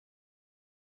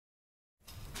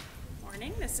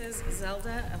morning. This is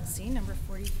Zelda LC, number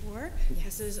 44.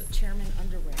 Yes. This is Chairman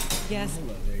Underwear. Yes.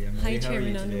 Hello there, young Hi, lady. How are Chairman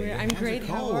you today? Underwear. I'm How's it great.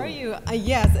 How cold? are you?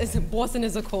 Yes, Boston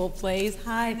is a cold place.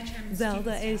 Hi, Chairman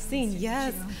Zelda Stephen Acine. Stephen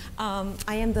Yes. Stephen.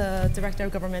 I am the Director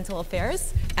of Governmental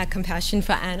Affairs at Compassion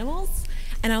for Animals.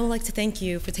 And I would like to thank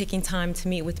you for taking time to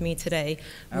meet with me today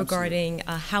regarding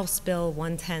House Bill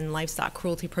 110 Livestock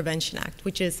Cruelty Prevention Act,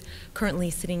 which is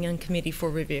currently sitting in committee for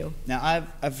review. Now,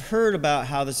 I've heard about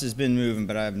how this has been moving,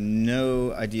 but I have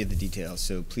no idea the details,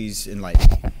 so please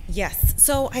enlighten me. Yes,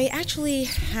 so I actually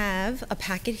have a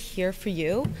packet here for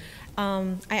you.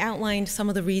 I outlined some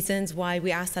of the reasons why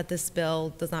we asked that this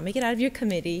bill does not make it out of your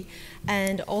committee,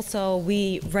 and also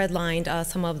we redlined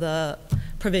some of the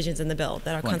provisions in the bill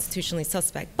that are constitutionally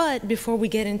suspect. But before we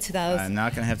get into those, I'm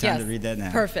not going to have time to read that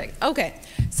now. Perfect. Okay.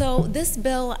 So this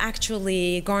bill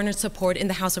actually garnered support in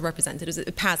the House of Representatives.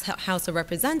 It passed House of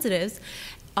Representatives,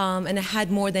 and it had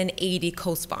more than 80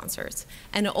 co-sponsors.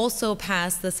 And it also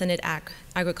passed the Senate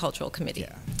Agricultural Committee.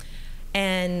 Yeah.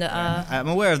 And I'm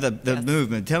aware of the yes.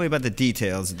 movement. Tell me about the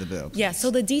details of the bill. Please. Yeah, so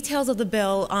the details of the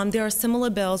bill, there are similar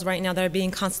bills right now that are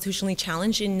being constitutionally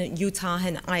challenged in Utah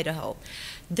and Idaho.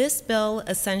 This bill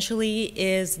essentially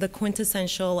is the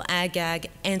quintessential ag-gag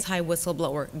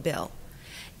anti-whistleblower bill.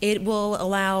 It will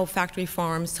allow factory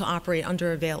farms to operate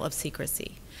under a veil of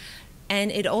secrecy.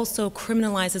 And it also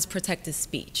criminalizes protected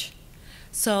speech.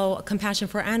 So Compassion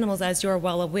for Animals, as you're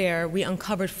well aware, we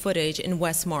uncovered footage in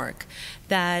Westmark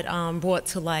that brought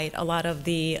to light a lot of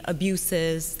the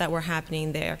abuses that were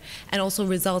happening there, and also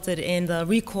resulted in the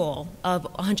recall of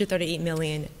 138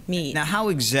 million meat. Now, how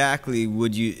exactly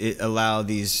would you allow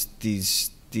these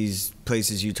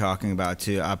places you're talking about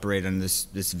to operate under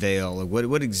this veil?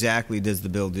 What exactly does the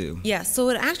bill do? Yeah, so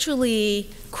it actually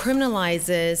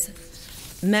criminalizes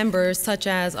members such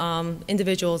as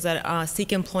individuals that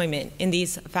seek employment in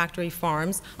these factory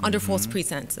farms under false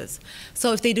pretenses.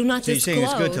 So if they do not disclose— So you're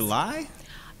saying it's good to lie?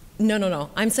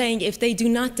 No. I'm saying if they do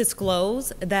not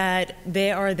disclose that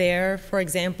they are there, for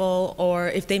example, or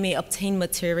if they may obtain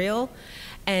material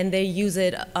and they use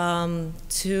it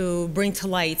to bring to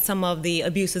light some of the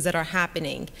abuses that are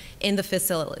happening in the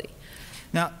facility,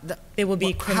 now, it will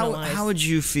be criminalized. How would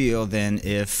you feel then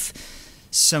if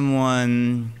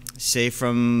someone, say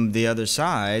from the other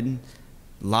side,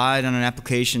 lied on an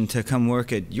application to come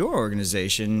work at your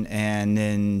organization and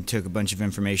then took a bunch of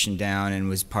information down and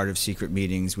was part of secret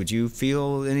meetings? Would you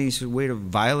feel any way to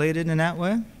violate it in that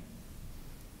way?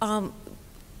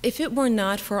 If it were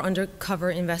not for undercover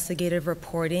investigative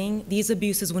reporting, these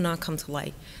abuses would not come to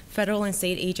light. Federal and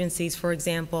state agencies, for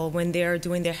example, when they're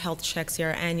doing their health checks,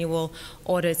 their annual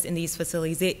audits in these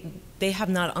facilities, they have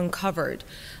not uncovered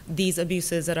these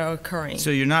abuses that are occurring.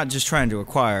 So you're not just trying to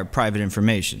acquire private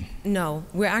information? No,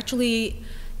 we're actually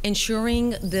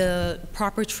ensuring the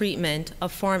proper treatment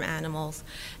of farm animals.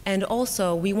 And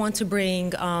also, we want to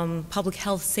bring public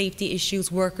health safety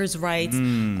issues, workers' rights,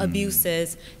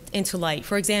 abuses into light.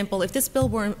 For example, if this bill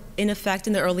were in effect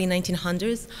in the early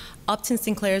 1900s, Upton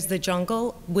Sinclair's The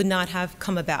Jungle would not have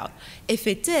come about. If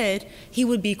it did, he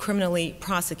would be criminally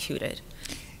prosecuted.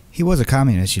 He was a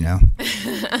communist, you know.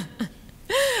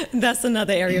 That's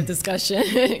another area of discussion,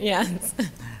 yes.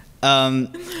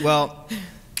 Well,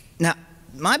 now,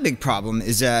 my big problem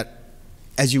is that,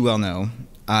 as you well know,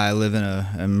 I live in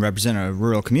and represent a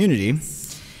rural community,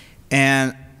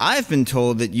 and I've been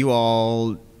told that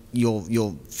you'll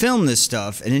film this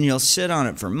stuff and then you'll sit on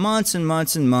it for months and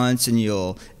months and months and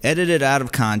you'll edit it out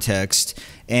of context.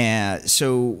 And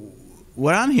so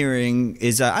what I'm hearing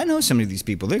is I know some of these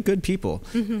people. They're good people.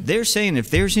 They're saying if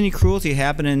there's any cruelty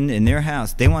happening in their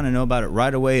house, they want to know about it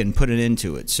right away and put it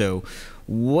into it. So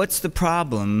what's the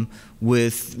problem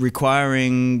with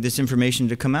requiring this information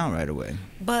to come out right away?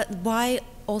 But why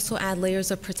also add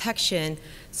layers of protection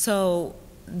so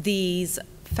these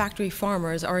factory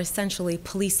farmers are essentially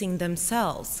policing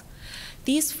themselves?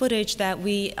 These footage that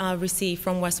we receive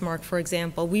from Westmark, for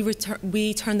example,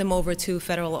 we turn them over to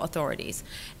federal authorities,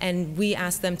 and we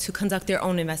ask them to conduct their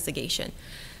own investigation.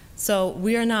 So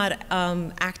we are not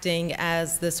acting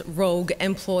as this rogue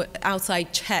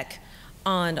outside check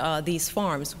on these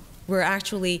farms. We're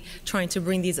actually trying to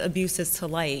bring these abuses to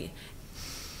light.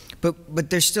 But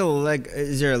there's still, like,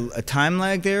 is there a time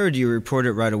lag there, or do you report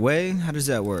it right away? How does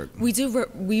that work? We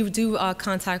do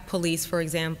contact police, for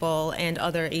example, and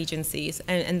other agencies,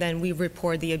 and then we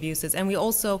report the abuses. And we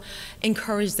also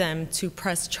encourage them to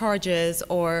press charges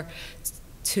or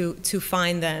to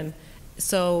fine them,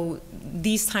 so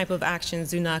these type of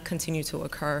actions do not continue to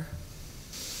occur.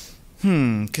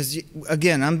 Because,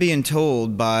 again, I'm being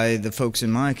told by the folks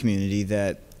in my community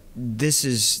that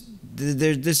this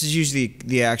this is usually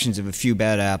the actions of a few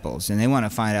bad apples, and they want to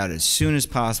find out as soon as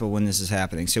possible when this is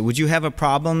happening. So would you have a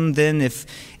problem then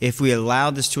if we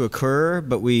allowed this to occur,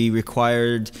 but we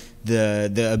required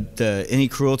any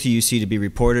cruelty you see to be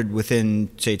reported within,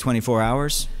 say, 24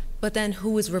 hours? But then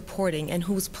who is reporting and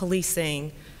who's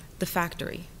policing the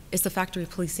factory? Is the factory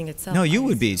policing itself? No, you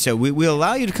would be. So we'll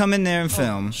allow you to come in there and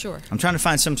film. Oh, sure. I'm trying to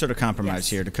find some sort of compromise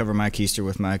here to cover my keister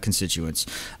with my constituents.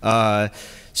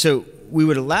 So we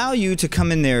would allow you to come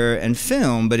in there and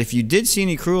film, but if you did see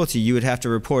any cruelty, you would have to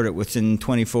report it within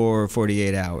 24 or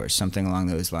 48 hours, something along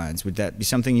those lines. Would that be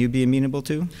something you'd be amenable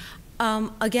to?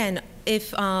 Again,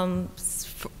 if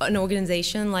an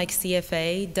organization like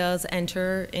CFA does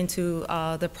enter into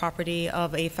the property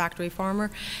of a factory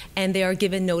farmer and they are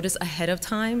given notice ahead of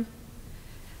time,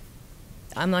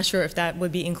 I'm not sure if that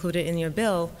would be included in your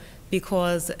bill,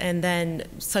 and then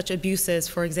such abuses,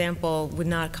 for example, would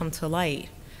not come to light.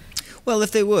 Well,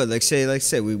 if they would, like say,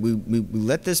 we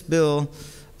let this bill,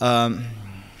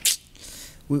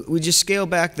 we just scale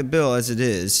back the bill as it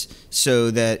is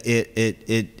so that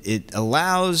it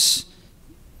allows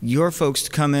your folks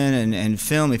to come in and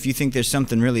film if you think there's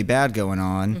something really bad going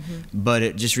on, but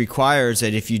it just requires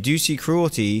that if you do see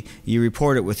cruelty, you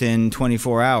report it within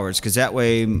 24 hours, because that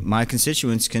way my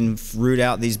constituents can root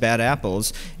out these bad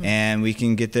apples and we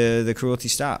can get the cruelty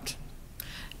stopped.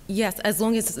 Yes, as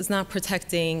long as it's not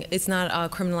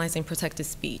criminalizing protected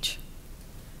speech.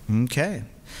 Okay.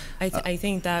 I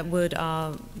think that would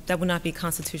not be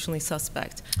constitutionally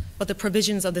suspect. But the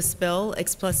provisions of this bill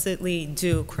explicitly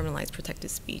do criminalize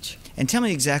protected speech. And tell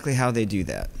me exactly how they do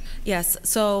that. Yes,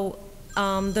 so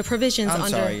the provisions I'm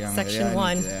under sorry, young lady, Section 1.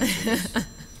 I need to answer this.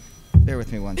 Bear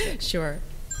with me one second. Sure.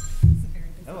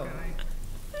 Hello.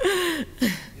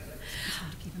 Just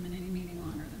have to keep him in any meeting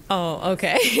longer than Oh,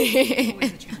 okay.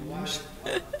 always a challenge.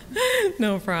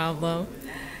 No problem.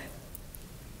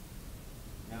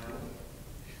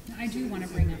 I do want to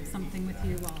bring up something with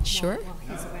you while he's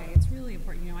away. It's really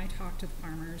important. You know, I talk to the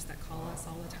farmers that call us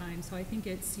all the time, so I think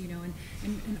it's, you know, and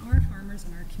our farmers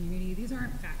in our community, these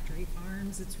aren't factory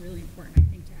farms. It's really important, I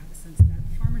think, to have a sense of that.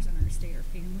 The farmers in our state are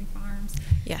family farms.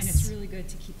 Yes. And it's really good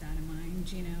to keep that in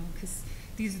mind, you know, because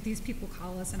these people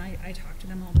call us, and I talk to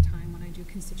them all the time when I do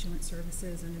constituent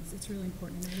services, and it's really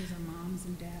important. And these are moms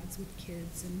and dads with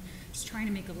kids and just trying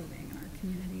to make a living in our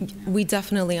community. You know? We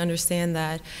definitely understand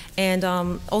that. And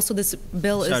also this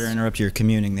bill Sorry to interrupt your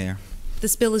communing there.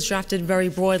 This bill is drafted very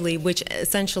broadly, which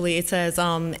essentially it says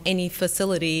any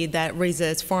facility that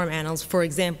raises farm animals, for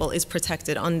example, is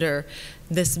protected under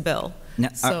this bill. Now,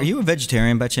 are you a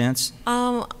vegetarian by chance?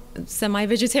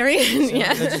 Semi-vegetarian,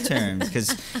 yeah. Vegetarian,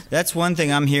 because that's one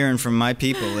thing I'm hearing from my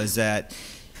people is that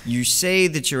you say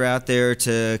that you're out there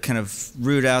to kind of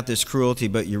root out this cruelty,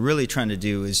 but you're really trying to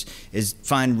do is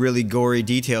find really gory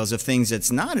details of things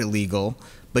that's not illegal,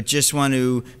 but just want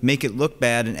to make it look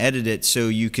bad and edit it so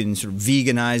you can sort of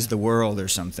veganize the world or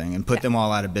something and put them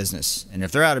all out of business. And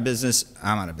if they're out of business,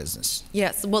 I'm out of business.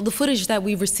 Yes, well, the footage that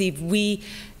we received, we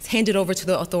handed over to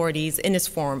the authorities in its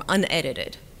form,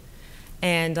 unedited.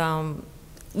 And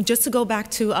just to go back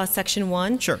to Section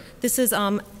 1. Sure. This is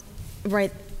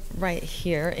right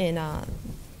here in.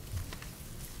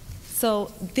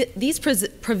 So these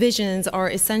provisions are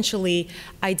essentially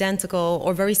identical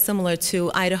or very similar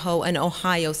to Idaho and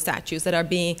Ohio statutes that are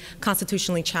being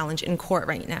constitutionally challenged in court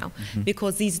right now,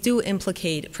 because these do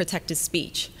implicate protected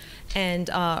speech. And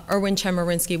Erwin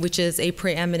Chemerinsky, which is a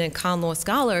preeminent con law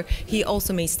scholar, he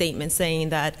also made statements saying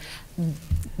that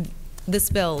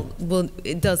this bill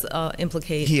does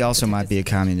implicate. He also might be a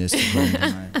communist, according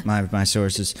to my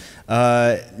sources.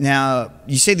 Now,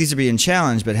 you say these are being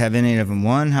challenged, but have any of them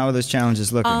won? How are those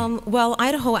challenges looking? Well,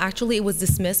 Idaho actually it was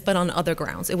dismissed, but on other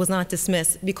grounds. It was not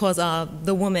dismissed because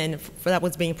the woman that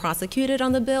was being prosecuted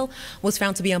on the bill was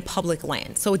found to be on public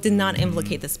land, so it did not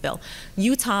implicate this bill.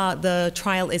 Utah, the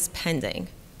trial is pending.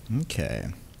 Okay.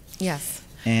 Yes.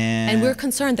 And we're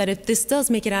concerned that if this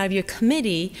does make it out of your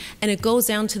committee and it goes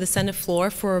down to the Senate floor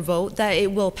for a vote, that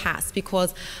it will pass,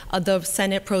 because the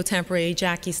Senate pro tempore,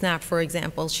 Jackie Snap, for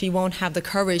example, she won't have the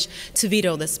courage to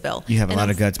veto this bill. You have a lot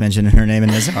of guts mentioning her name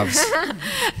in this office.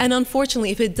 And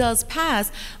unfortunately, if it does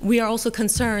pass, we are also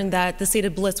concerned that the state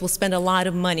of Bliss will spend a lot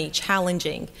of money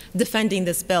defending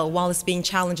this bill while it's being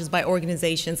challenged by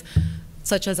organizations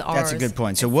such as ours. That's a good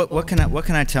point. So what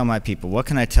can I tell my people? What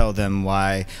can I tell them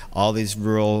why all these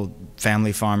rural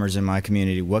family farmers in my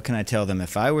community, what can I tell them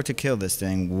if I were to kill this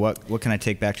thing? What can I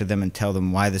take back to them and tell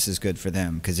them why this is good for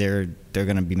them? Because they're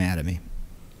going to be mad at me.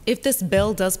 If this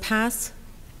bill does pass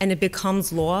and it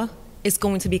becomes law, it's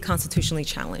going to be constitutionally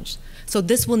challenged. So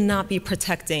this will not be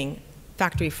protecting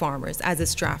factory farmers as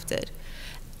it's drafted.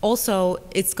 Also,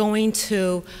 it's going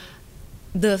to,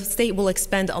 the state will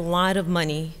expend a lot of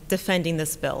money defending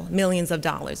this bill, millions of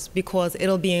dollars, because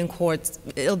it'll be in court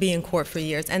for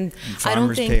years. And I don't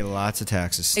Farmers think pay lots of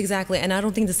taxes. exactly, and I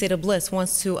don't think the state of Bliss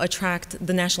wants to attract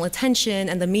the national attention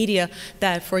and the media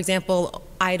that, for example,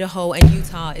 Idaho and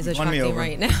Utah is Won me attracting over.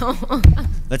 right now.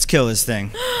 Let's kill this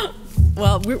thing.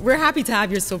 Well, we're happy to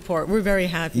have your support. We're very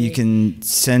happy. You can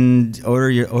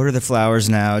order the flowers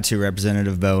now to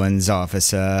Representative Bowen's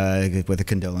office with a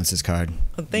condolences card.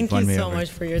 Well, thank You've won you me so over. much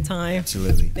for your time.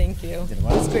 Absolutely. Thank you. Did a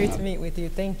wonderful It's great job. to meet with you.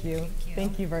 Thank you.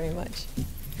 Thank you very much.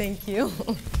 Thank you.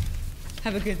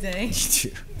 Have a good day. You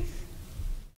too.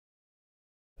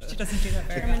 She doesn't do that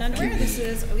very Chairman often. Underwear, this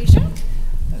is Alicia.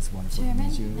 That's wonderful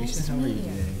Chairman, to meet you. nice Alicia, to how are meet you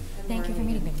you. today? Thank you for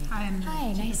meeting with me. Hi, I'm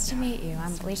Hi, nice to meet you.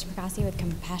 I'm Alicia Percassi with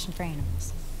Compassion for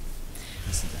Animals.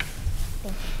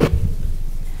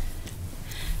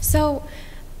 So,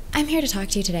 I'm here to talk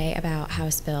to you today about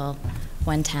House Bill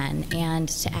 110 and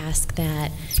to ask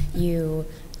that you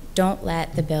don't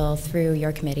let the bill through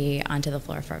your committee onto the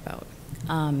floor for a vote.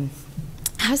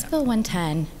 House Bill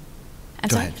 110. I'm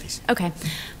Go sorry? ahead, please. Okay.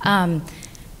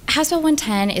 House Bill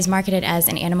 110 is marketed as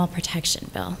an animal protection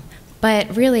bill,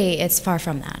 but really it's far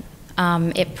from that.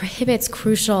 It prohibits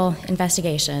crucial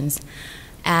investigations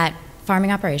at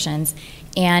farming operations,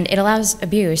 and it allows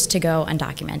abuse to go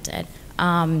undocumented.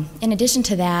 In addition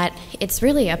to that, it's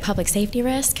really a public safety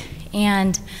risk,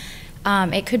 and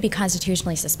it could be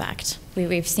constitutionally suspect.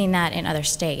 We've seen that in other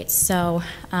states. So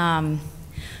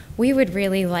we would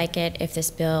really like it if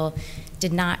this bill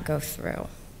did not go through.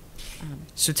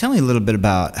 So tell me a little bit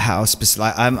about how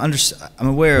specific. I'm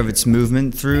aware of its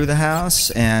movement through the House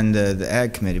and the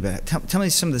Ag Committee, but tell me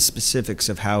some of the specifics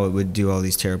of how it would do all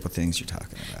these terrible things you're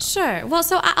talking about. Sure. Well,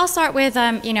 so I'll start with,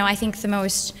 I think the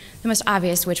most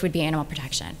obvious, which would be animal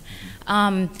protection.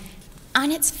 On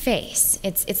its face,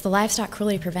 it's the Livestock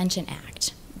Cruelty Prevention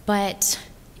Act, but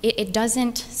it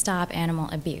doesn't stop animal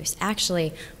abuse.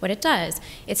 Actually, what it does,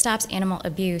 it stops animal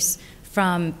abuse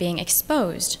from being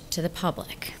exposed to the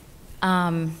public.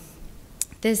 The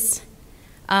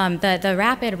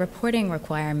rapid reporting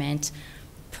requirement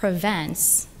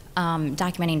prevents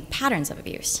documenting patterns of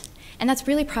abuse. And that's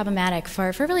really problematic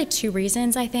for really two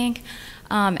reasons, I think.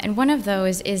 And one of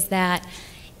those is that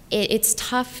it's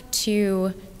tough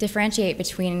to differentiate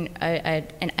between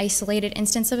an isolated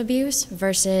instance of abuse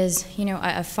versus,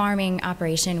 a farming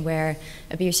operation where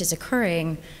abuse is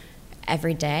occurring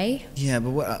every day. Yeah,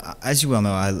 but as you well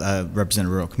know, I represent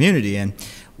a rural community, and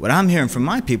what I'm hearing from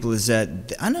my people is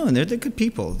that I know, and they're good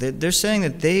people. They're saying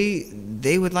that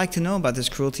they would like to know about this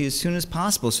cruelty as soon as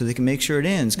possible so they can make sure it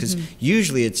ends. Because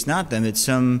usually it's not them; it's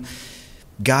some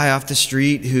guy off the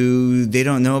street who they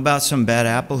don't know about, some bad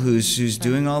apple who's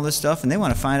doing all this stuff, and they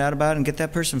want to find out about it and get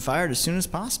that person fired as soon as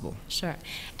possible. Sure,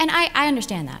 and I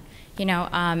understand that.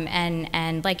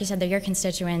 And like you said, they're your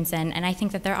constituents, and I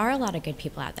think that there are a lot of good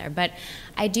people out there. But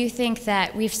I do think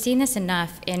that we've seen this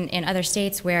enough in other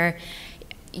states where,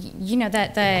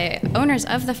 that the owners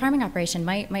of the farming operation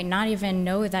might not even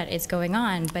know that it's going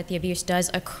on, but the abuse does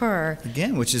occur.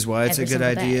 Again, which is why it's a every good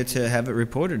single idea day. to have it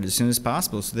reported as soon as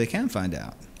possible so they can find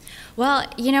out. Well,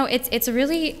 it's a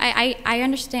really, I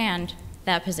understand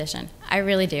that position. I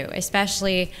really do.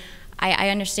 Especially, I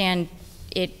understand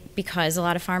it because a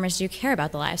lot of farmers do care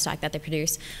about the livestock that they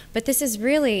produce. But this is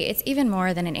really, it's even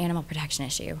more than an animal protection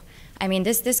issue. I mean,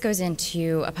 this goes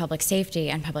into a public safety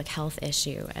and public health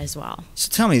issue as well. So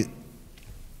tell me,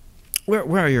 where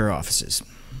are your offices?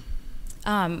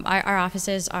 Our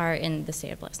offices are in the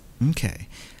state of Bliss. Okay.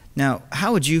 Now,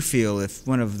 how would you feel if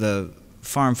one of the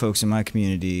farm folks in my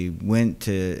community went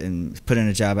to and put in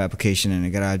a job application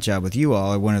and got a job with you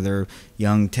all, or one of their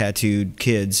young tattooed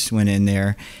kids went in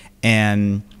there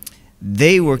and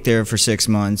they worked there for 6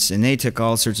 months and they took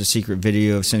all sorts of secret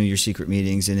video of some of your secret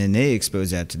meetings and then they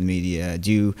exposed that to the media?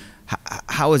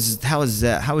 How is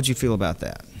that? How would you feel about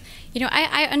that?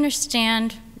 I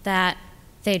understand that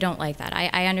they don't like that.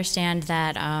 I understand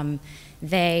that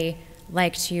they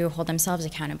like to hold themselves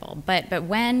accountable. But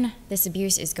when this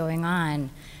abuse is going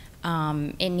on,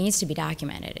 it needs to be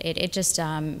documented.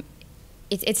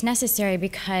 It's necessary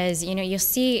because you'll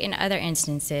see in other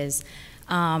instances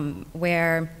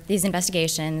where these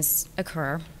investigations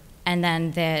occur and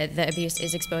then the abuse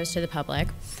is exposed to the public.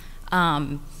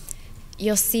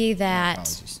 You'll see that.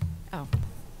 Apologies. Oh,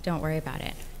 don't worry about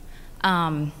it.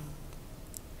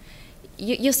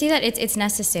 You'll see that it's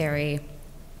necessary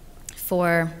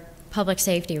for public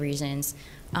safety reasons,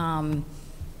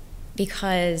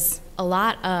 because a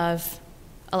lot of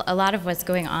what's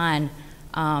going on,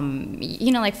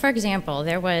 like for example,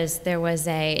 there was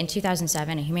in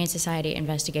 2007 a Humane Society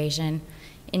investigation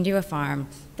into a farm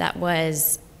that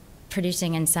was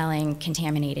producing and selling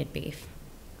contaminated beef.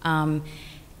 And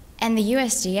the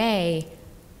USDA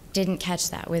didn't catch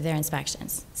that with their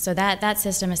inspections. So that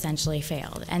system essentially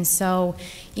failed. And so,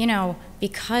 you know,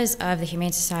 because of the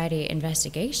Humane Society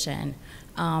investigation,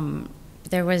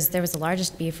 there was the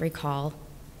largest beef recall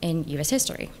in U.S.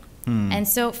 history. And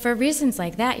so for reasons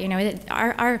like that, you know,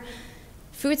 our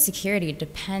food security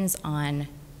depends on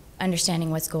understanding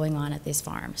what's going on at these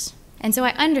farms. And so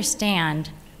I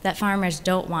understand that farmers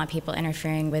don't want people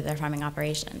interfering with their farming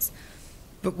operations.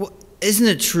 But isn't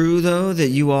it true, though, that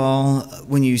you all,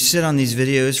 when you sit on these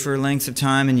videos for lengths of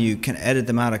time and you can edit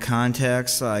them out of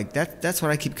context, like that's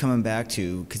what I keep coming back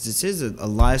to, because this is a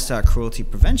Livestock Cruelty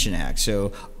Prevention Act.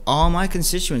 So all my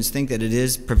constituents think that it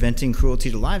is preventing cruelty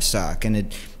to livestock, and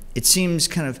it seems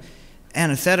kind of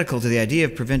antithetical to the idea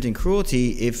of preventing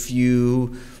cruelty if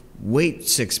you wait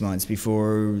 6 months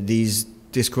before this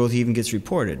cruelty even gets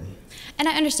reported. And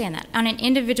I understand that. On an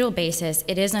individual basis,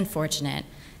 it is unfortunate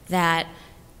that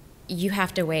you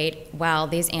have to wait while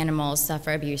these animals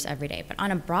suffer abuse every day. But on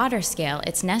a broader scale,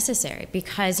 it's necessary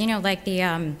because, you know, like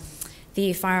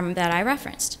the farm that I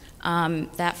referenced,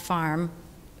 that farm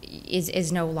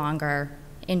is no longer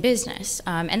in business.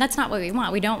 And that's not what we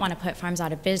want. We don't want to put farms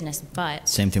out of business, but...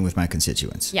 Same thing with my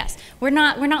constituents. Yes. We're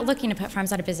not looking to put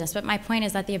farms out of business, but my point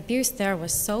is that the abuse there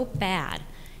was so bad,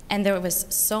 and there was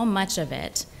so much of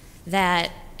it,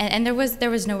 that... And there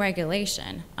was no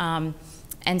regulation.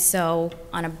 And so,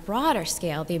 on a broader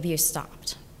scale, the abuse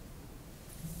stopped.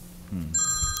 Okay,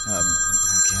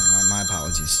 my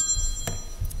apologies.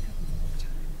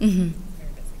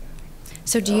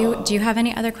 So do you have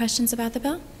any other questions about the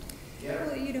bill?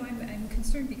 Well, you know, I'm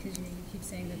concerned because, you know, you keep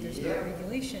saying that there's no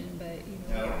regulation, but, you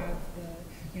know, we have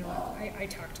the, you know, I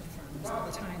talk to the farmers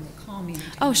all the time. They call me.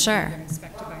 Oh, sure. They're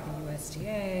inspected by the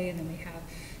USDA, and then we have,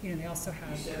 you know, they also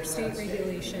have their state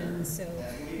regulations. So,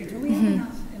 you know, do we have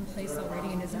enough in place already?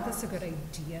 And isn't this a good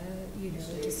idea, you know,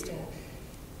 just to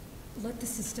let the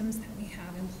systems that we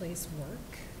have in place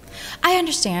work? I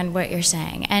understand what you're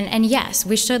saying, and yes,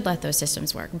 we should let those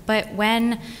systems work. But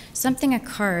when something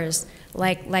occurs,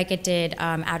 like it did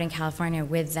out in California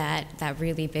with that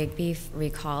really big beef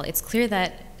recall, it's clear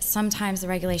that sometimes the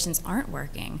regulations aren't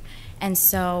working, and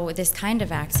so this kind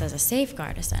of acts as a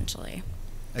safeguard, essentially.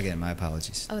 Again, my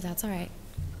apologies. Oh, that's all right.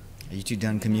 Are you two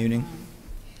done commuting?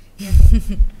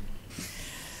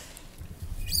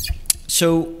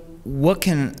 So, what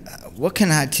can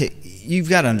I take? You've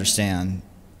got to understand.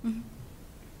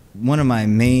 One of my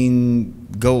main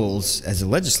goals as a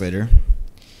legislator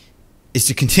is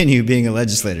to continue being a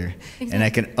legislator. Exactly. And I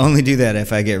can only do that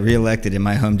if I get reelected in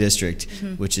my home district,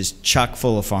 which is chock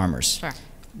full of farmers. Sure.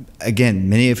 Again,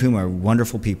 many of whom are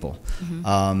wonderful people.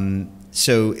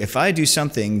 So if I do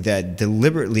something that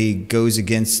deliberately goes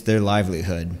against their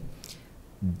livelihood,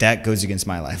 that goes against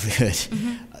my livelihood.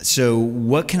 So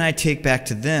what can I take back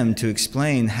to them to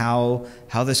explain how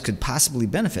this could possibly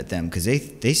benefit them? Because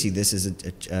they see this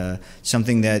as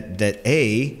something that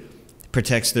A,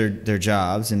 protects their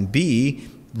jobs, and B,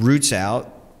 roots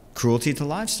out cruelty to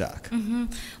livestock.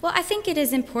 Well, I think it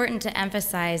is important to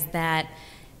emphasize that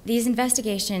these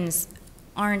investigations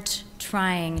aren't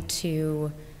trying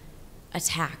to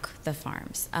attack the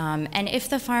farms. And if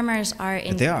the farmers are...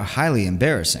 But they are highly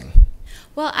embarrassing.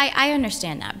 Well, I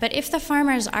understand that, but if the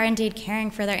farmers are indeed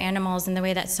caring for their animals in the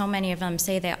way that so many of them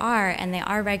say they are, and they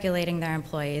are regulating their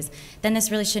employees, then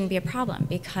this really shouldn't be a problem,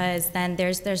 because then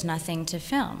there's nothing to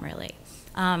film, really.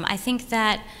 I think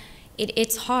that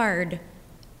it's hard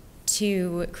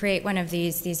to create one of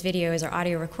these videos or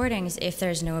audio recordings if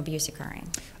there's no abuse occurring.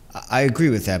 I agree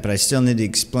with that, but I still need to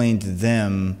explain to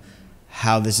them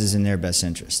how this is in their best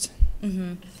interest.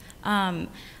 I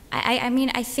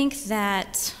mean, I think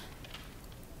that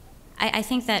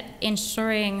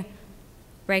ensuring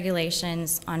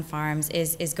regulations on farms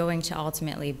is going to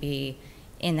ultimately be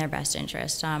in their best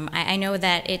interest. I know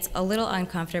that it's a little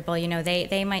uncomfortable. You know,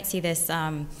 they might see this,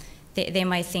 they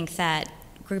might think that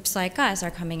groups like us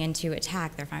are coming in to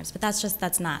attack their farms, but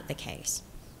that's not the case.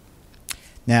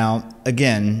 Now,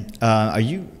 again, are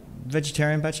you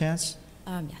vegetarian by chance?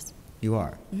 Yes. You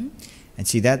are. And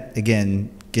see, that,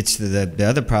 again, gets to the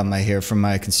other problem I hear from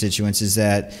my constituents is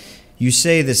that you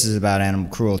say this is about animal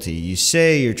cruelty. You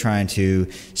say you're trying to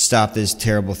stop these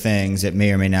terrible things that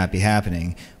may or may not be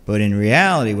happening. But in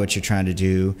reality, what you're trying to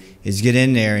do is get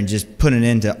in there and just put an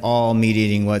end to all meat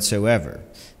eating whatsoever.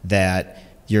 That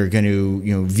you're going to,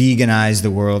 veganize the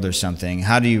world or something.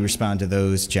 How do you respond to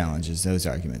those challenges, those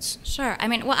arguments? Sure. I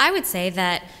mean, well, I would say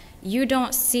that you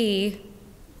don't see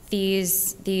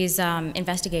these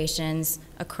investigations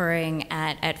occurring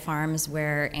at farms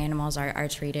where animals are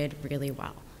treated really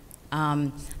well.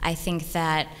 I think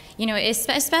that, you know,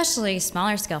 especially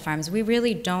smaller scale farms, we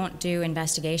really don't do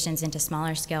investigations into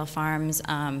smaller scale farms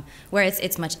where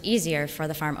it's much easier for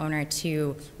the farm owner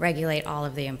to regulate all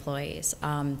of the employees.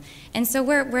 And so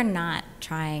we're not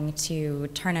trying to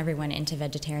turn everyone into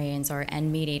vegetarians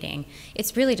and meat eating.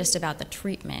 It's really just about the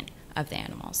treatment of the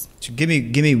animals. So give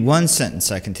me one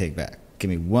sentence I can take back. Give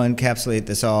me one, encapsulate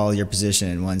this all, your position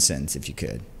in one sentence, if you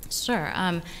could. Sure.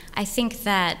 I think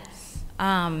that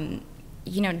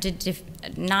you know,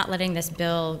 not letting this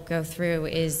bill go through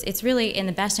it's really in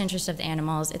the best interest of the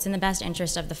animals. It's in the best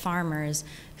interest of the farmers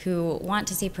who want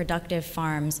to see productive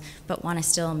farms but want to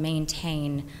still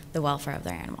maintain the welfare of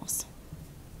their animals.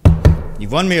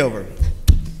 You've won me over.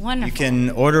 Wonderful. You can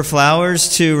order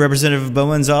flowers to Representative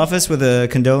Bowen's office with a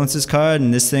condolences card,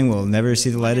 and this thing will never see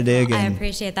the light of day again. I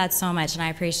appreciate that so much, and I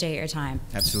appreciate your time.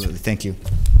 Absolutely. Thank you.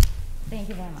 Thank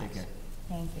you very much.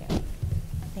 Thank you.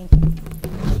 Thank you.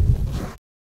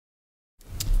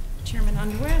 Chairman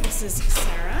Underwear, this is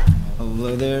Sarah.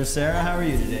 Hello there, Sarah. How are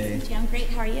you today? I'm great.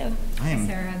 How are you? I am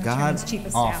Sarah, the god Chairman's Chief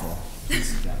of Staff. awful.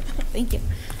 Thank you.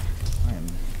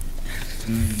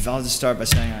 I'll just start by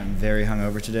saying I'm very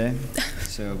hungover today,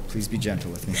 so please be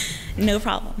gentle with me. No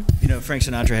problem. You know, Frank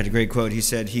Sinatra had a great quote. He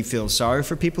said he feels sorry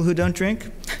for people who don't drink,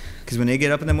 because when they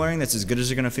get up in the morning, that's as good as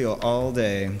they're going to feel all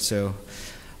day. So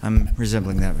I'm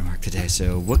resembling that remark today.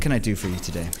 So what can I do for you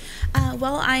today?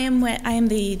 Well, I am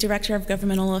the Director of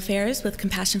Governmental Affairs with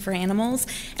Compassion for Animals,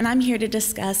 and I'm here to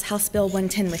discuss House Bill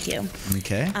 110 with you.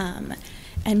 Okay.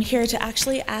 I'm here to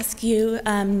actually ask you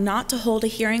not to hold a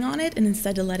hearing on it and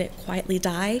instead to let it quietly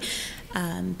die,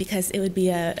 because it would be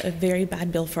a very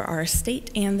bad bill for our state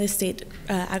and the state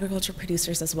agriculture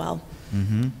producers as well.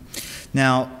 Mm-hmm.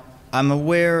 Now, I'm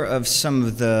aware of some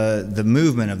of the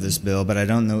movement of this bill, but I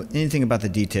don't know anything about the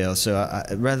details. So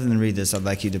rather than read this, I'd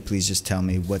like you to please just tell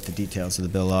me what the details of the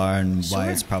bill are and why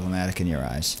it's problematic in your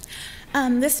eyes.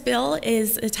 This bill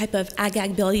is a type of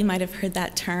ag bill. You might have heard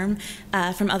that term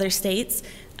from other states.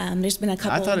 There's been a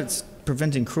couple. I thought it's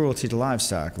preventing cruelty to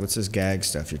livestock. What's this gag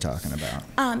stuff you're talking about?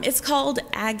 It's called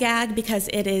ag because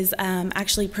it is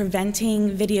actually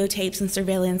preventing videotapes and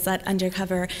surveillance that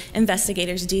undercover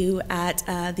investigators do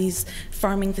at these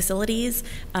farming facilities.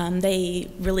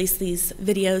 They release these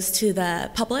videos to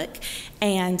the public,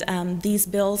 and these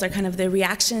bills are kind of the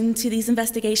reaction to these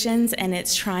investigations, and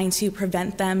it's trying to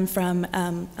prevent them from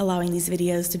allowing these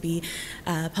videos to be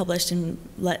published and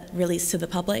released to the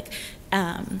public.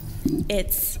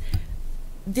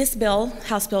 This bill,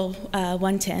 House Bill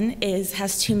 110,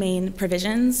 has two main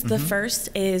provisions. The first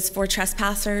is for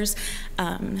trespassers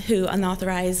who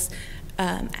unauthorized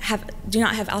do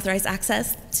not have authorized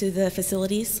access to the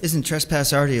facilities. Isn't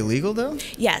trespass already illegal, though?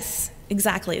 Yes,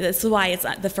 exactly. That's why it's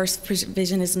the first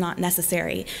provision is not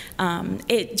necessary.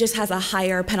 It just has a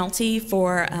higher penalty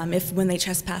for if when they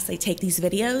trespass they take these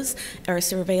videos or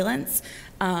surveillance.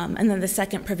 And then the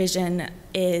second provision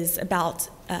is about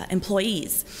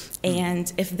employees.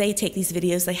 And if they take these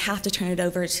videos, they have to turn it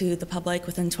over to the public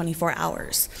within 24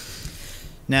 hours.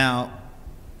 Now,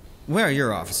 where are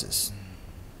your offices?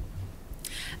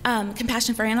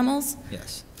 Compassion for Animals.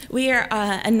 Yes. We are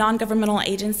a non-governmental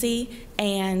agency,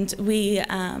 and we...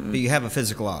 But you have a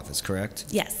physical office, correct?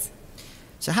 Yes.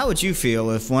 So how would you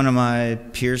feel if one of my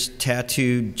pierced,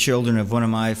 tattooed children of one of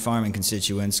my farming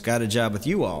constituents got a job with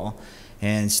you all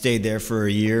and stayed there for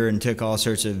a year and took all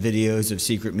sorts of videos of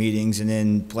secret meetings and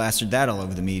then plastered that all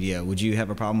over the media? Would you have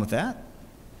a problem with that?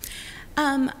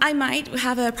 I might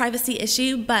have a privacy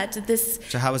issue, but this...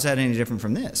 So how is that any different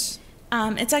from this?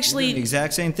 It's actually... You're doing the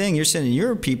exact same thing. You're sending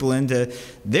your people into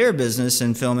their business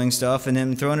and filming stuff and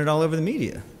then throwing it all over the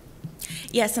media.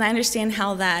 Yes, and I understand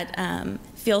how that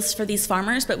feels for these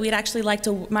farmers, but we'd actually like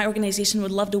to, my organization would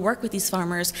love to work with these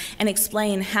farmers and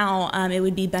explain how it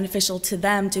would be beneficial to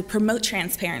them to promote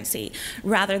transparency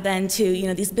rather than to, you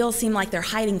know, these bills seem like they're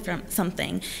hiding from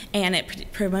something, and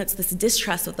it promotes this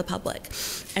distrust with the public.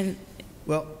 And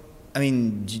well, I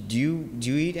mean, do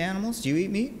you eat animals? Do you eat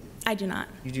meat? I do not.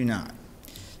 You do not.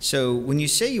 So when you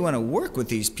say you want to work with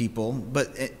these people,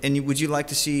 would you like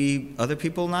to see other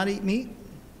people not eat meat?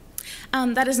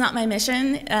 That is not my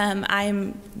mission.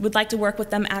 I would like to work with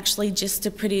them actually just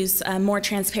to produce more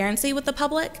transparency with the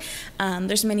public.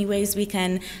 There's many ways we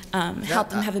can help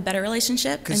them have a better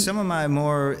relationship. Because some of my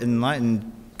more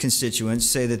enlightened constituents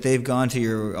say that they've gone to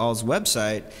your all's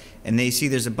website and they see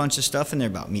there's a bunch of stuff in there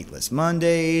about Meatless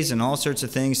Mondays and all sorts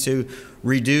of things to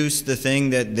reduce the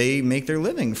thing that they make their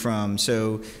living from.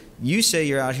 So you say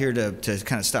you're out here to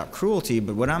kind of stop cruelty,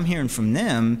 but what I'm hearing from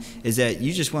them is that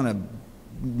you just want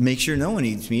to make sure no one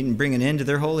eats meat and bring an end to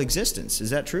their whole existence. Is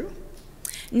that true?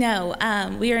 No,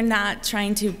 we are not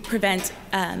trying to prevent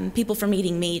people from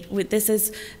eating meat.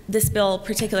 This bill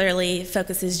particularly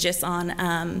focuses just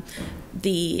on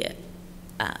the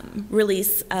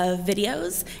release of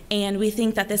videos, and we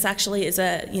think that this actually is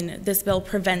this bill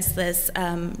prevents this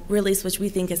release, which we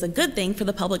think is a good thing for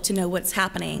the public to know what's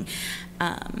happening.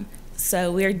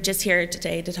 So we're just here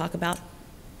today to talk about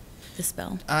this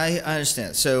bill. I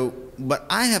understand. So, but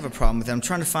I have a problem with it. I'm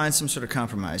trying to find some sort of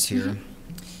compromise here.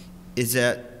 Is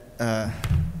that,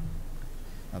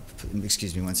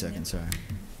 excuse me one second, sorry.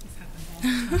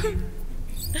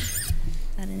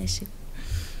 Not an issue.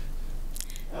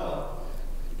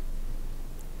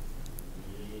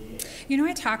 You know,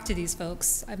 I talk to these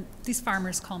folks. These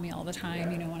farmers call me all the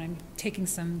time, you know, when I'm taking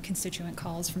some constituent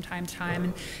calls from time to time.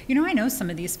 And, you know, I know some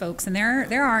of these folks, and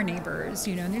they're our neighbors,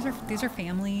 you know, and these are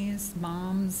families,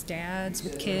 moms, dads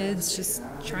with kids just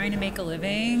trying to make a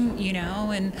living, you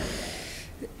know, and,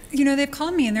 you know, they've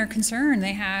called me and they're concerned.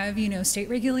 They have, you know, state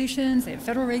regulations, they have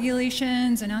federal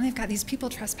regulations, and now they've got these people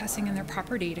trespassing in their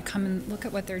property to come and look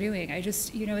at what they're doing. I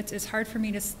just, you know, it's hard for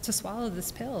me to swallow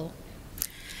this pill.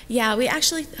 Yeah, we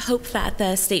actually hope that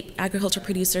the state agriculture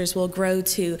producers will grow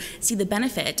to see the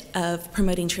benefit of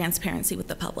promoting transparency with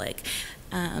the public.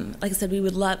 Like I said,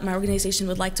 my organization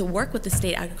would like to work with the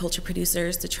state agriculture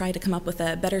producers to try to come up with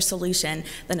a better solution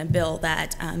than a bill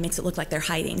that makes it look like they're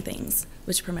hiding things,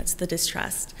 which promotes the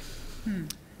distrust.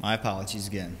 My apologies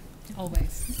again.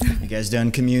 Always. You guys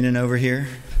done communing over here?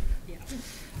 Yeah.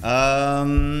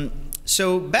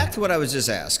 So back to what I was just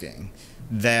asking,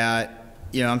 that,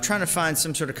 you know, I'm trying to find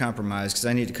some sort of compromise because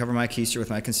I need to cover my keister with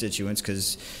my constituents,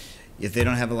 because if they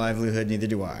don't have a livelihood, neither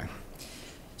do I.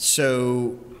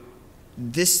 So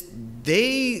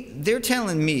they're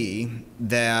telling me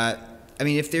that, I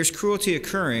mean, if there's cruelty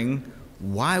occurring,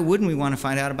 why wouldn't we want to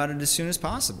find out about it as soon as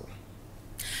possible?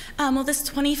 Well, this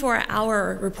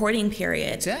 24-hour reporting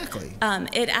period. Exactly.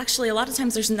 It actually, a lot of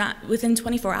times within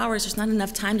 24 hours, there's not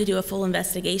enough time to do a full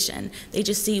investigation. They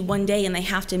just see one day and they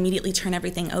have to immediately turn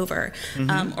everything over.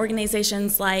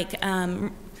 Organizations like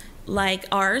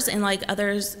ours and like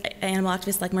others, animal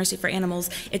activists like Mercy for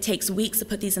Animals, it takes weeks to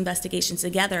put these investigations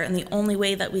together, and the only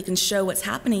way that we can show what's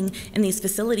happening in these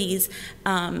facilities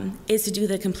is to do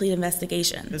the complete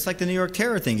investigation. It's like the New York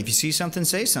Terror thing. If you see something,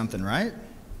 say something, right?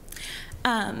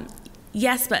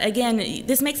 Yes, but again,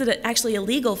 this makes it actually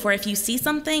illegal for, if you see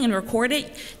something and record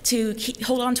it, to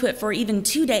hold on to it for even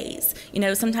 2 days. You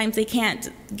know, sometimes they can't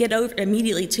get over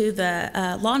immediately to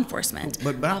the law enforcement.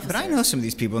 But I know some of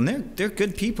these people, and they're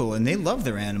good people, and they love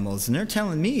their animals, and they're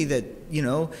telling me that, you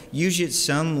know, usually it's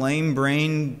some lame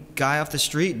brain guy off the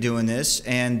street doing this,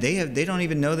 and they don't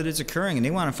even know that it's occurring, and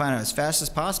they want to find out as fast as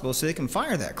possible so they can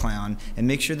fire that clown and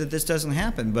make sure that this doesn't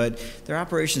happen. But their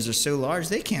operations are so large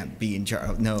they can't be in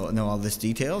charge, know all this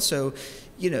detail. So,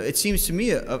 you know, it seems to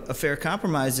me a fair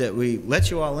compromise that we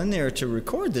let you all in there to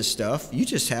record this stuff. You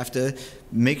just have to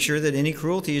make sure that any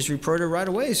cruelty is reported right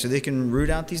away so they can root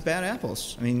out these bad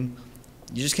apples. I mean,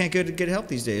 you just can't get help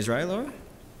these days, right, Laura?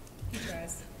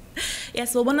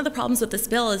 Yes, well, one of the problems with this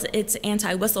bill is it's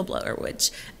anti-whistleblower,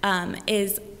 which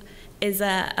is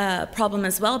a problem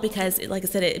as well, because, like I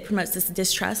said, it promotes this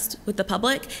distrust with the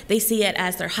public. They see it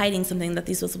as they're hiding something, that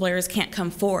these whistleblowers can't come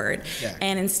forward. Yeah.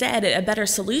 And instead, a better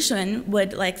solution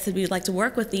would, like I said, we'd like to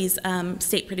work with these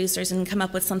state producers and come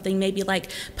up with something maybe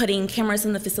like putting cameras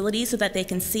in the facility so that they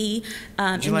can see.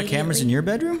 Would you like cameras in your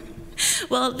bedroom?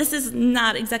 Well, this is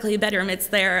not exactly a bedroom. It's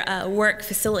their work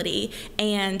facility,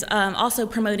 and also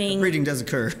promoting... Breeding does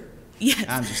occur. Yes.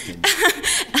 I'm just kidding.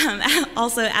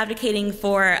 Also advocating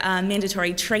for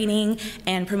mandatory training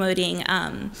and promoting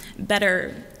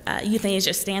better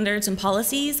euthanasia standards and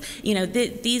policies. You know,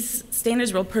 these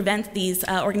standards will prevent these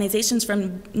organizations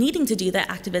from needing to do that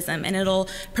activism, and it'll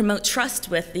promote trust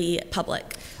with the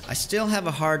public. I still have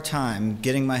a hard time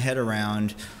getting my head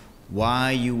around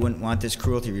why you wouldn't want this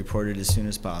cruelty reported as soon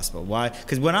as possible. Why?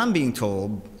 Because what I'm being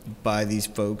told by these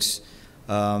folks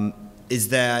is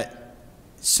that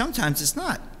sometimes it's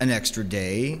not an extra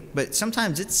day, but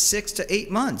sometimes it's 6 to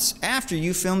 8 months after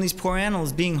you film these poor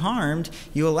animals being harmed.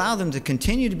 You allow them to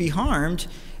continue to be harmed,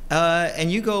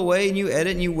 and you go away and you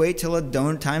edit and you wait till a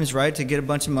donor time's right to get a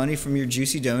bunch of money from your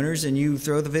juicy donors, and you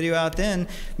throw the video out then.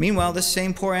 Meanwhile, this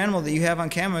same poor animal that you have on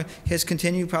camera has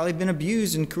continued, probably been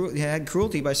abused and had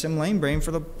cruelty by some lame brain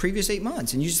for the previous 8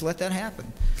 months, and you just let that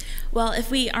happen. Well,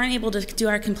 if we aren't able to do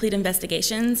our complete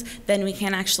investigations, then we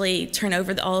can actually turn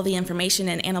over all the information,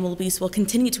 and animal abuse will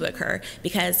continue to occur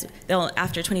because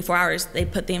after 24 hours, they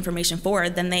put the information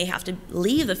forward, then they have to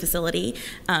leave the facility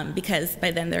because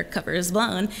by then their cover is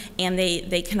blown, and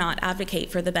they cannot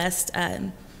advocate for the best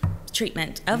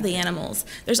treatment of the animals.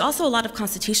 There's also a lot of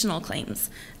constitutional claims,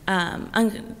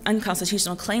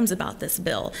 unconstitutional claims about this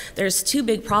bill. There's two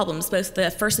big problems, both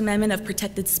the First Amendment of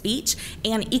protected speech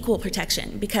and equal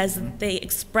protection, because they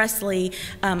expressly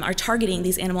are targeting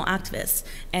these animal activists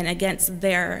and against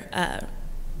their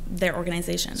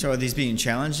organization. So are these being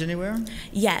challenged anywhere?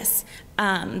 Yes,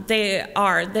 they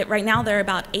are. Right now there are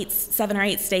about 7 or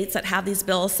 8 states that have these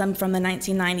bills, some from the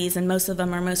 1990s, and most of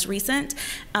them are most recent.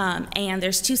 And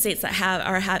there's 2 states that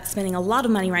are spending a lot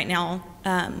of money right now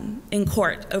in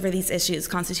court over these issues,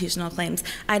 constitutional claims,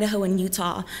 Idaho and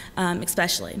Utah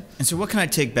especially. And so what can I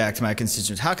take back to my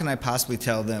constituents? How can I possibly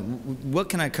tell them, what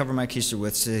can I cover my keister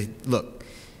with? Say, look,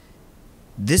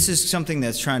 this is something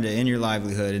that's trying to end your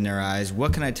livelihood in their eyes.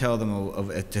 What can I tell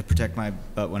them to protect my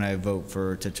butt when I vote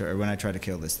or when I try to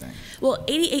kill this thing? Well,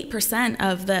 88%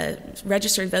 of the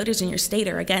registered voters in your state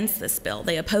are against this bill.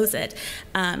 They oppose it.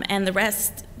 And the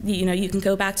rest, you can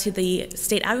go back to the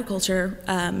state agriculture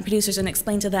producers and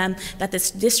explain to them that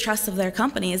this distrust of their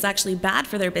company is actually bad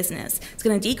for their business. It's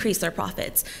going to decrease their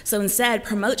profits. So instead,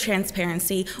 promote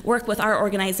transparency, work with our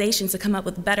organizations to come up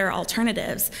with better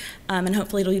alternatives, and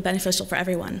hopefully it'll be beneficial for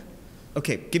everyone.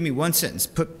 Okay, give me one sentence.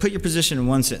 Put your position in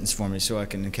one sentence for me so I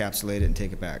can encapsulate it and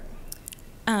take it back.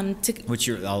 I'll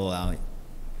allow it.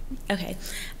 Okay.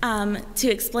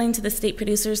 To explain to the state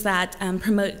producers that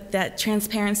promote that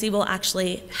transparency will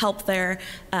actually help their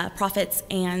profits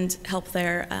and help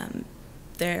the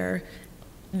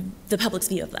public's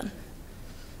view of them.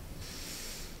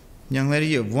 Young lady,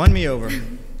 you have won me over.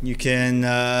 You can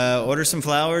order some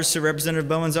flowers to Representative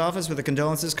Bowman's office with a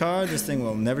condolences card. This thing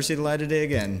will never see the light of day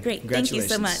again. Great. Thank you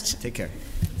so much. Take care.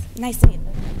 Nice to meet you.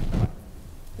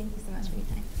 Thank you so much for your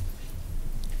time.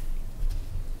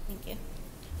 Thank you.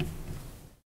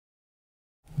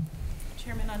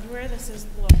 Chairman Underwood, this is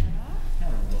Laura.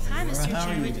 Hi, Mr.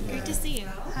 Chairman. Great to see you.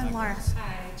 I'm Laura.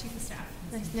 Hi, Chief of Staff.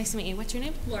 Nice to meet you. What's your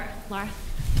name? Laura. Laura.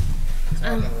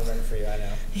 I'm running for you, I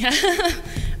know. Yeah.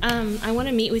 I want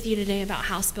to meet with you today about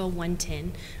House Bill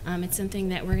 110. It's something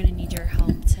that we're going to need your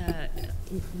help to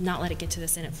not let it get to the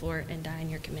Senate floor and die in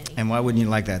your committee. And why wouldn't you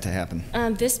like that to happen?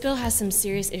 This bill has some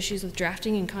serious issues with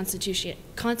drafting and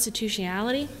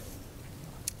constitutionality.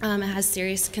 It has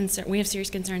serious concern. We have serious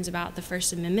concerns about the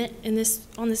First Amendment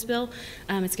on this bill.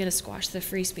 It's going to squash the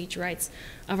free speech rights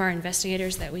of our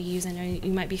investigators that we use. I know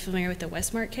you might be familiar with the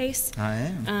Westmark case.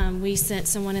 I am. We sent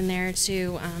someone in there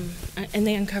and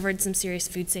they uncovered some serious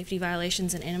food safety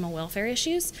violations and animal welfare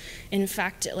issues. In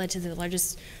fact, it led to the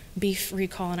largest beef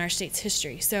recall in our state's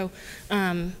history. So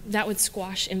that would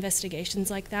squash investigations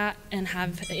like that and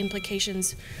have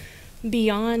implications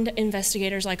beyond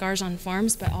investigators like ours on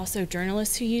farms, but also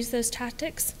journalists who use those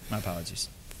tactics. My apologies.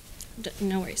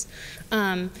 No worries.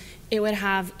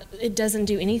 It doesn't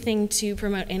do anything to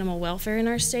promote animal welfare in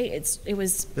our state. It's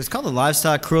called the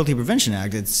Livestock Cruelty Prevention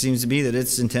Act. It seems to be that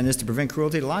its intent is to prevent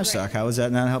cruelty to livestock. Right. How is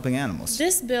that not helping animals?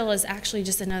 This bill is actually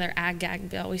just another ag-gag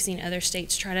bill. We've seen other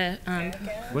states try to...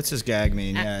 What's this gag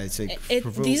mean? Yeah,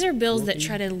 these are bills that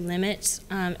try to limit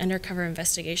undercover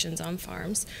investigations on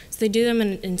farms. So they do them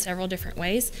in several different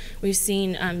ways. We've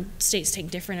seen states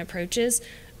take different approaches.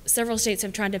 Several states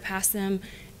have tried to pass them,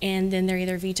 and then they're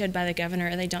either vetoed by the governor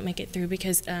or they don't make it through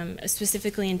because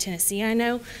specifically in Tennessee, I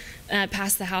know,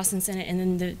 passed the House and Senate, and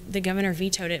then the governor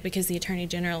vetoed it because the Attorney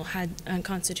General had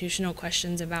constitutional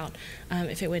questions about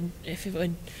if it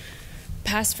would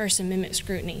pass First Amendment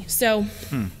scrutiny. So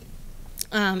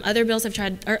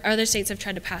other states have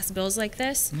tried to pass bills like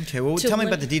this. Okay, well, tell me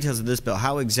about the details of this bill.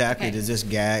 How exactly does this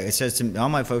gag? It says all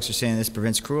my folks are saying this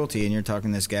prevents cruelty, and you're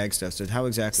talking this gag stuff. So how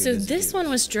exactly? So this one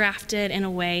was drafted in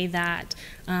a way that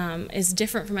is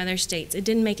different from other states. It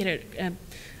didn't make it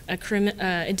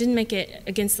it didn't make it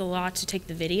against the law to take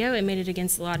the video. It made it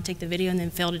against the law to take the video and then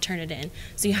fail to turn it in.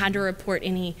 So you had to report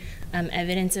any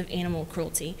evidence of animal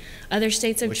cruelty. Other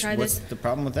states have tried this. What's the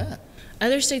problem with that?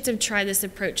 Other states have tried this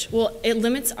approach. Well, it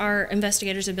limits our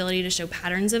investigators' ability to show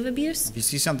patterns of abuse. If you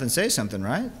see something, say something,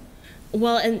 right?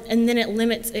 Well, and then it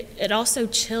limits. It also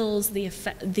chills the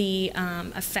effect.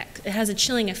 It has a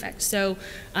chilling effect. So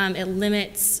it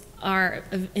limits our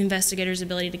investigators'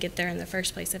 ability to get there in the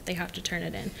first place if they have to turn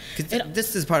it in.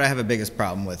 This is the part I have the biggest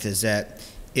problem with, is that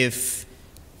if,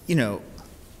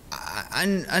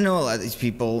 I know a lot of these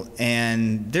people,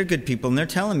 and they're good people, and they're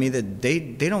telling me that they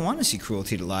don't want to see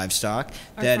cruelty to livestock.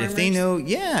 That if they know,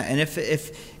 yeah, and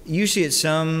if usually it's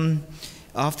some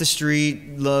off the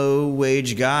street, low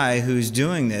wage guy who's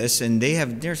doing this, and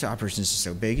their operations are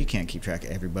so big you can't keep track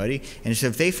of everybody. And so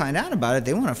if they find out about it,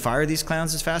 they want to fire these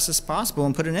clowns as fast as possible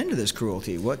and put an end to this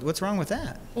cruelty. What's wrong with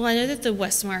that? Well, I know that in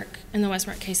the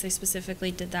Westmark case, they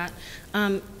specifically did that.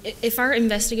 If our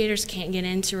investigators can't get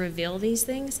in to reveal these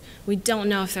things, we don't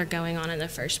know if they're going on in the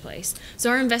first place. So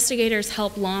our investigators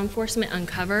help law enforcement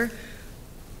uncover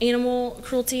animal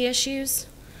cruelty issues.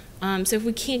 So if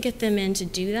we can't get them in to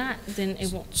do that, then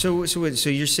it won't. So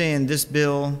you're saying this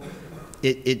bill,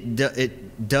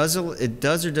 it does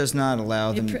or does not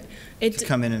allow them to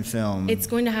come in and film? It's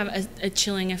going to have a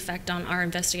chilling effect on our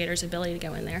investigators' ability to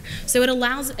go in there. So it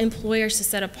allows employers to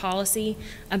set a policy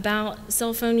about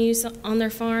cell phone use on their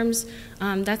farms.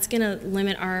 That's going to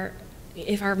limit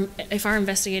if our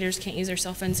investigators can't use their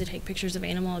cell phones to take pictures of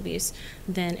animal abuse,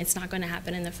 then it's not going to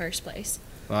happen in the first place.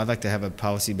 Well, I'd like to have a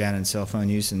policy banning cell phone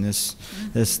use in this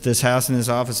house and this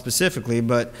office specifically,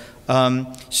 but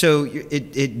so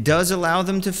it does allow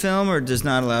them to film, or does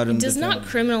not allow them to film? It does not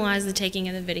criminalize the taking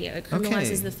of the video. It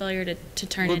criminalizes the failure to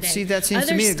turn it in. See, that seems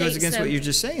to me it goes against what you're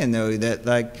just saying, though, that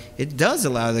like it does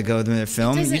allow them to go to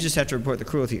film. You just have to report the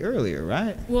cruelty earlier,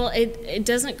 right? Well, it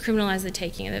doesn't criminalize the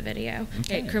taking of the video.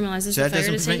 Okay. It criminalizes the failure to take it in. So that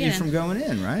doesn't prevent you from going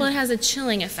in, right? Well, it has a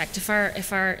chilling effect.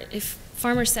 If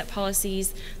farmers set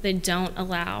policies that don't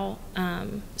allow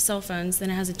cell phones, then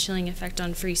it has a chilling effect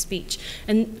on free speech.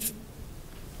 And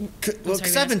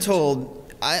because I've been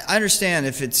told, I understand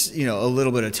if it's a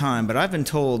little bit of time, but I've been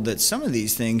told that some of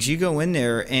these things you go in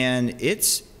there and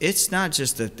it's not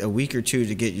just a week or two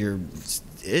to get your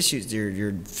issues,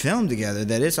 your film together,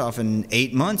 that it's often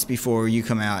 8 months before you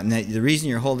come out, and that the reason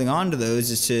you're holding on to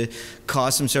those is to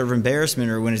cause some sort of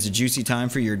embarrassment, or when it's a juicy time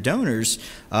for your donors,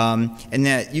 and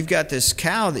that you've got this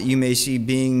cow that you may see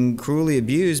being cruelly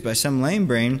abused by some lame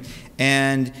brain,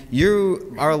 and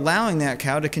you are allowing that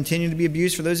cow to continue to be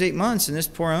abused for those 8 months, and this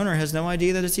poor owner has no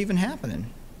idea that it's even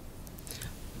happening.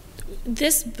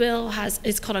 This bill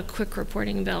it's called a quick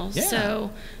reporting bill. Yeah.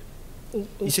 So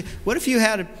you see, what if you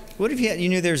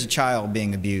knew there was a child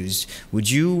being abused? Would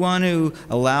you want to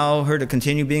allow her to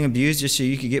continue being abused just so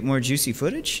you could get more juicy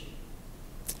footage?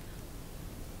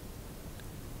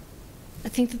 I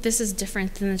think that this is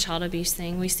different than the child abuse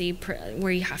thing we see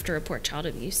where you have to report child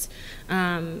abuse.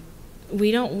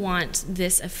 We don't want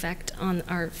this effect on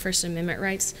our First Amendment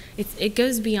rights. It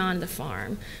goes beyond the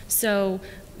farm. So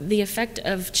the effect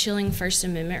of chilling First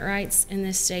Amendment rights in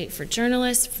this state for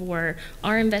journalists, for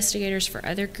our investigators, for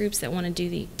other groups that want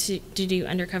to do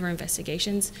undercover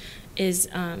investigations is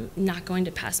not going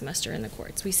to pass muster in the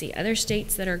courts. We see other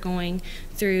states that are going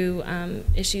through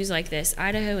issues like this.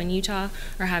 Idaho and Utah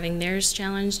are having theirs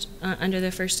challenged under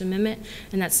the First Amendment,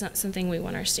 and that's not something we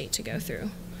want our state to go through.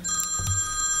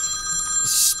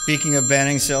 Speaking of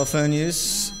banning cell phone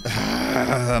use,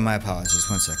 my apologies,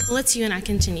 1 second. Let's you and I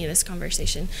continue this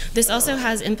conversation. This also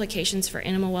has implications for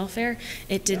animal welfare.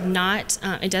 It doesn't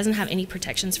have any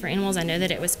protections for animals. I know that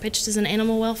it was pitched as an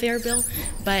animal welfare bill,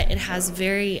 but it has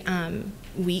very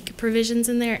weak provisions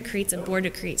in there. It creates a board to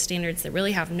create standards that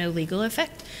really have no legal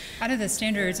effect. How do the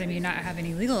standards, not have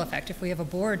any legal effect? If we have a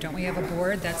board, don't we have a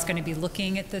board that's going to be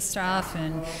looking at this stuff?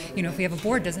 And, if we have a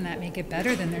board, doesn't that make it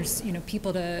better? Then there's,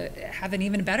 people to have an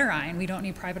even better eye, and we don't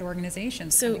need private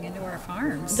organizations coming into our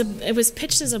farms. It was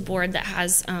pitched as a board that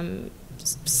has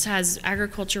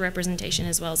agriculture representation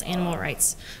as well as animal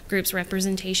rights groups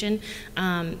representation.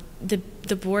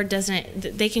 The board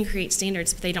they can create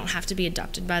standards, but they don't have to be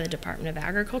adopted by the Department of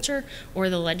Agriculture or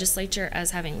the legislature as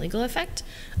having legal effect.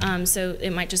 So it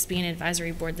might just be an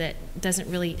advisory board that doesn't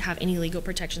really have any legal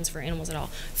protections for animals at all.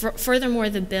 Furthermore,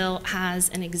 the bill has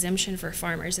an exemption for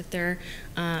farmers if they're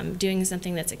doing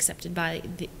something that's accepted by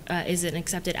is an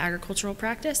accepted agricultural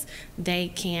practice. They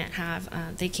can't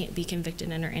be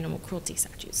convicted under animal cruelty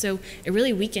statutes. So it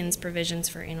really weakens provisions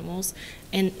for animals.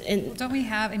 And don't we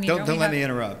have? Don't let me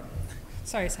interrupt.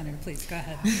 Sorry, Senator. Please go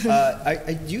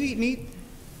ahead. Do you eat meat?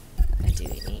 I do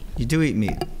eat meat. You do eat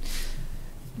meat.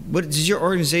 Does your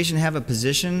organization have a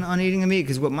position on eating the meat?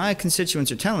 Because what my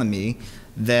constituents are telling me,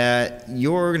 that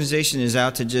your organization is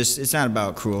out to it's not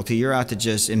about cruelty, you're out to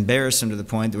just embarrass them to the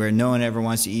point where no one ever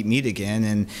wants to eat meat again,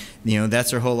 and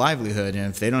that's their whole livelihood, and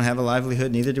if they don't have a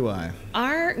livelihood, neither do I.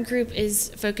 Our group is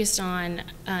focused on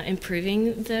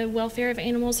improving the welfare of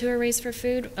animals who are raised for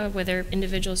food, whether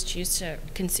individuals choose to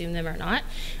consume them or not.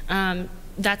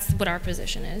 That's what our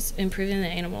position is, improving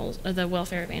the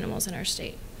welfare of animals in our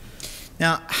state.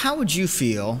 Now, how would you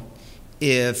feel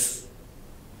if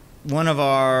one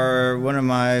of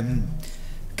my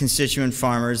constituent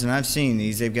farmers, and I've seen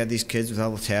these. They've got these kids with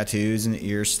all the tattoos and the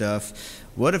ear stuff.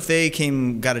 What if they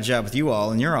got a job with you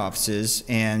all in your offices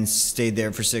and stayed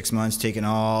there for 6 months, taking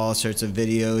all sorts of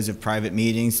videos of private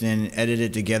meetings and then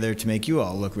edited together to make you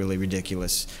all look really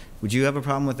ridiculous? Would you have a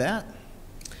problem with that?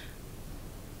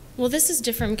 Well, this is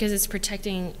different because it's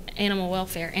protecting animal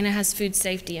welfare, and it has food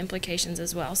safety implications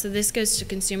as well. So this goes to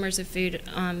consumers of food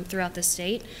throughout the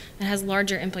state. It has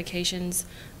larger implications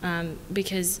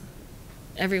because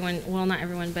everyone, well, not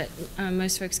everyone, but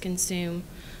most folks consume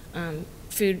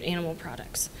food animal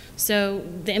products. So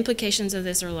the implications of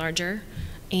this are larger,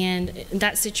 and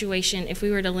that situation, if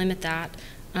we were to limit that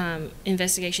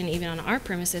investigation even on our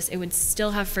premises, it would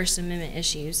still have First Amendment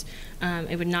issues.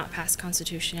 It would not pass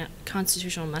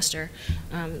constitutional muster.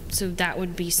 So that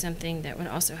would be something that would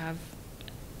also have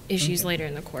issues later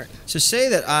in the court. So say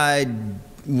that I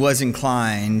was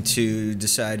inclined to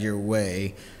decide your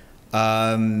way.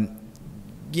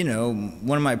 You know,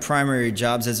 one of my primary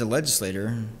jobs as a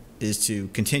legislator is to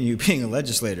continue being a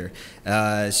legislator.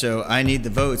 So I need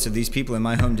the votes of these people in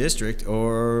my home district,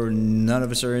 or none of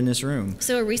us are in this room.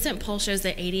 So a recent poll shows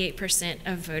that 88%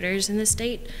 of voters in the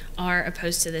state are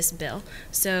opposed to this bill.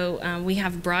 So we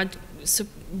have broad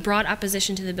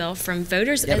opposition to the bill from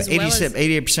voters as well as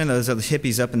 88% of those are the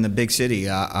hippies up in the big city.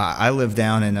 I live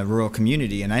down in a rural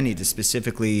community, and I need to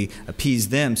specifically appease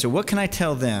them. So what can I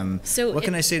tell them? So what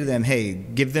can I say to them? Hey,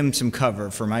 give them some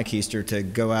cover for my keister to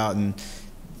go out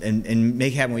and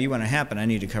make happen what you want to happen. I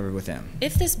need to cover with them.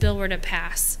 If this bill were to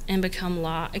pass and become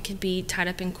law, it could be tied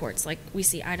up in courts like we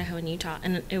see Idaho and Utah,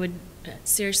 and it would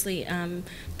seriously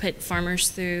put farmers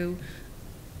through.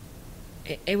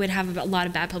 It would have a lot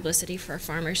of bad publicity for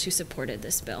farmers who supported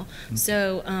this bill. Okay.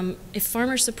 So if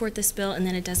farmers support this bill and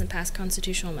then it doesn't pass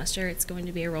constitutional muster, it's going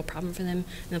to be a real problem for them,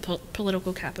 and the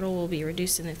political capital will be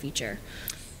reduced in the future.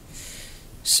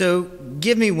 So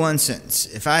give me one sentence.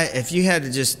 If you had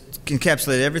to just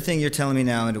encapsulate everything you're telling me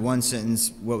now into one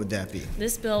sentence, what would that be?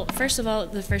 This bill, first of all,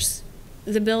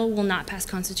 the bill will not pass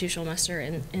constitutional muster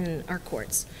in our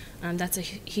courts. That's a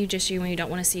huge issue when you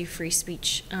don't want to see free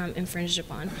speech infringed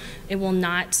upon. It will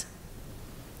not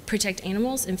protect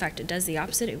animals. In fact, it does the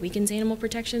opposite. It weakens animal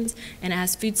protections, and it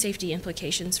has food safety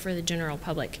implications for the general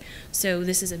public. So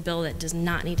this is a bill that does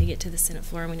not need to get to the Senate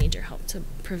floor, and we need your help to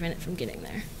prevent it from getting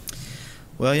there.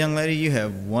 Well, young lady, you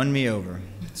have won me over.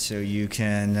 So you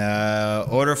can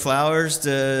order flowers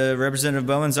to Representative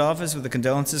Bowman's office with a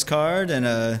condolences card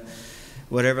and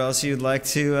whatever else you'd like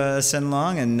to send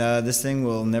along, and this thing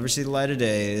will never see the light of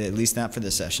day, at least not for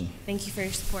this session. Thank you for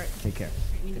your support. Take care.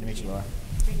 Good to meet you, Laura.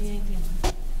 Great meeting you.